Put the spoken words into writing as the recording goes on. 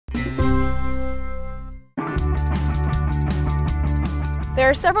There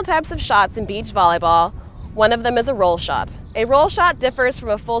are several types of shots in beach volleyball. One of them is a roll shot. A roll shot differs from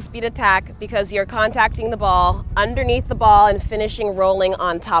a full speed attack because you're contacting the ball underneath the ball and finishing rolling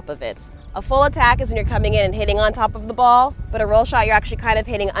on top of it. A full attack is when you're coming in and hitting on top of the ball, but a roll shot you're actually kind of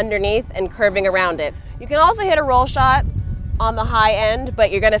hitting underneath and curving around it. You can also hit a roll shot on the high end, but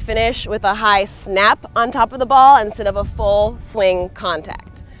you're going to finish with a high snap on top of the ball instead of a full swing contact.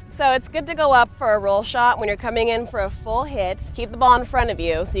 So it's good to go up for a roll shot when you're coming in for a full hit. Keep the ball in front of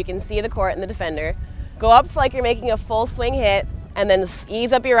you so you can see the court and the defender. Go up like you're making a full swing hit, and then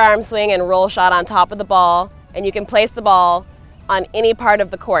ease up your arm swing and roll shot on top of the ball, and you can place the ball on any part of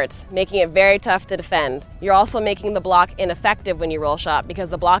the court, making it very tough to defend. You're also making the block ineffective when you roll shot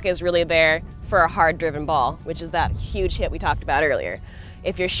because the block is really there for a hard-driven ball, which is that huge hit we talked about earlier.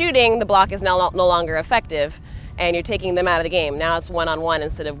 If you're shooting, the block is no longer effective, and you're taking them out of the game. Now it's one-on-one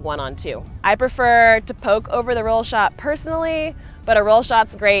instead of one-on-two. I prefer to poke over the roll shot personally, but a roll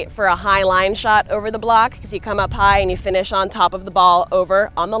shot's great for a high line shot over the block because you come up high and you finish on top of the ball over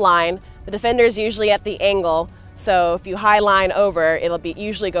on the line. The defender is usually at the angle, so if you high line over,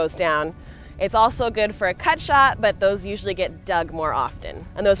 usually goes down. It's also good for a cut shot, but those usually get dug more often.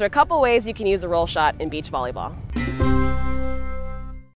 And those are a couple ways you can use a roll shot in beach volleyball.